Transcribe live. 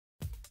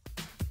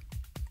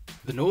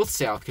The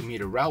North-South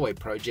Commuter Railway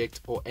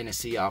Project, or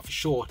NSCR for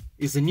short,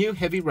 is a new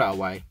heavy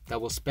railway that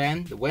will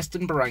span the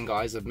western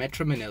barangays of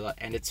Metro Manila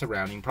and its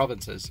surrounding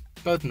provinces,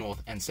 both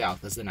north and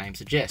south as the name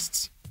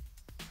suggests.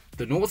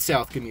 The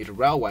North-South Commuter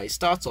Railway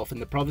starts off in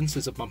the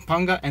provinces of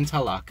Pampanga and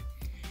Tarlac,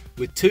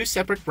 with two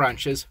separate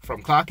branches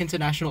from Clark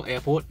International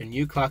Airport and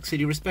New Clark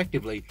City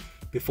respectively,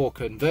 before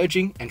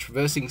converging and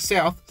traversing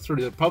south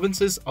through the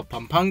provinces of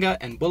Pampanga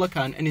and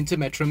Bulacan and into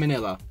Metro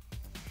Manila.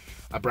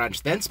 A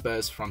branch then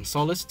spurs from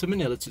Solis to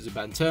Manila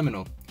Tutuban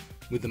Terminal,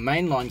 with the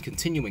main line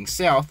continuing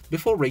south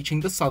before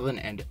reaching the southern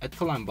end at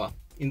Calamba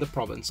in the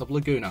province of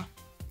Laguna.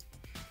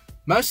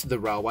 Most of the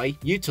railway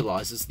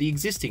utilises the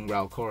existing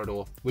rail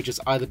corridor, which has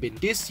either been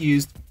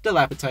disused,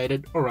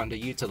 dilapidated or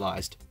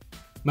underutilised.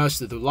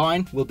 Most of the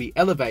line will be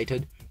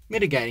elevated,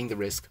 mitigating the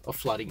risk of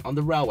flooding on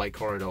the railway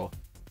corridor.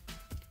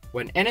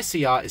 When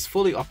NSCR is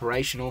fully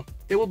operational,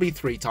 there will be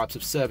three types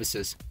of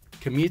services: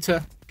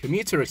 Commuter,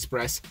 Commuter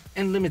Express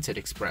and Limited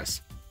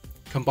Express.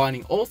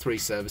 Combining all three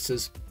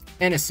services,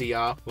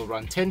 NSCR will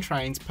run 10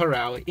 trains per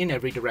hour in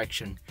every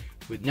direction,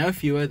 with no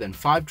fewer than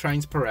 5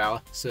 trains per hour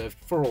served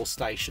for all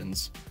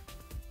stations.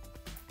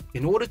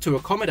 In order to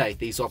accommodate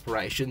these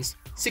operations,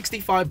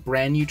 65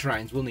 brand new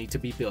trains will need to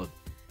be built.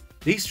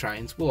 These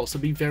trains will also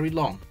be very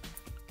long.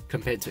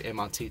 Compared to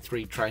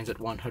MRT3 trains at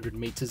 100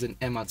 metres and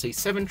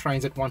MRT7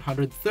 trains at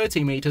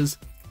 130 metres,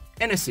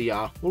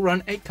 NSCR will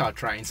run 8-car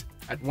trains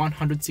at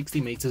 160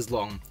 metres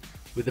long,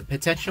 with the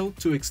potential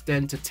to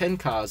extend to 10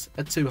 cars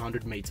at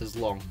 200 metres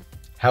long.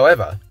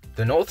 However,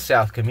 the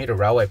North-South Commuter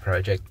Railway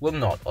project will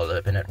not all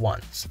open at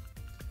once.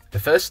 The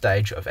first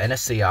stage of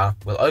NSCR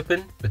will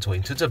open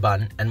between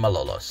Tutuban and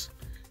Malolos.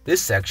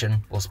 This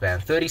section will span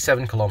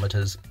 37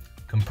 kilometres,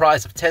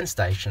 comprise of 10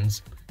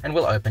 stations, and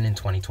will open in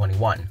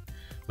 2021,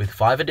 with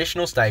 5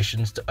 additional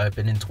stations to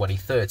open in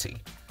 2030.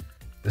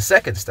 The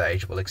second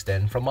stage will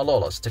extend from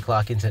Malolos to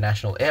Clark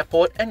International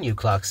Airport and New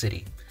Clark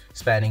City,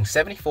 spanning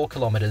 74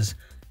 kilometres,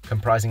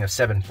 comprising of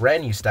 7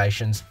 brand new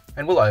stations,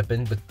 and will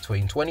open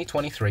between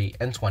 2023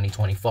 and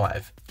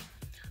 2025.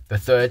 The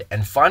third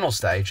and final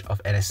stage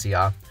of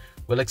NSCR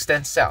will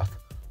extend south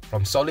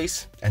from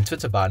Solis and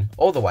Tutuban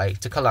all the way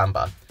to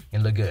Calamba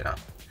in Laguna.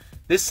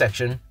 This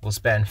section will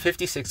span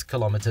 56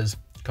 kilometres,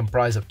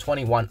 comprise of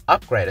 21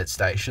 upgraded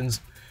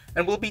stations,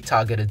 and will be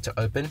targeted to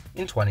open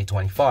in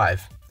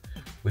 2025.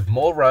 With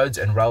more roads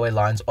and railway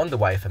lines on the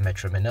way for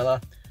Metro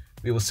Manila,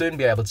 we will soon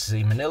be able to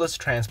see Manila's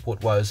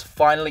transport woes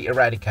finally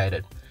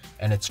eradicated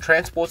and its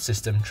transport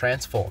system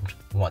transformed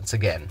once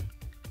again.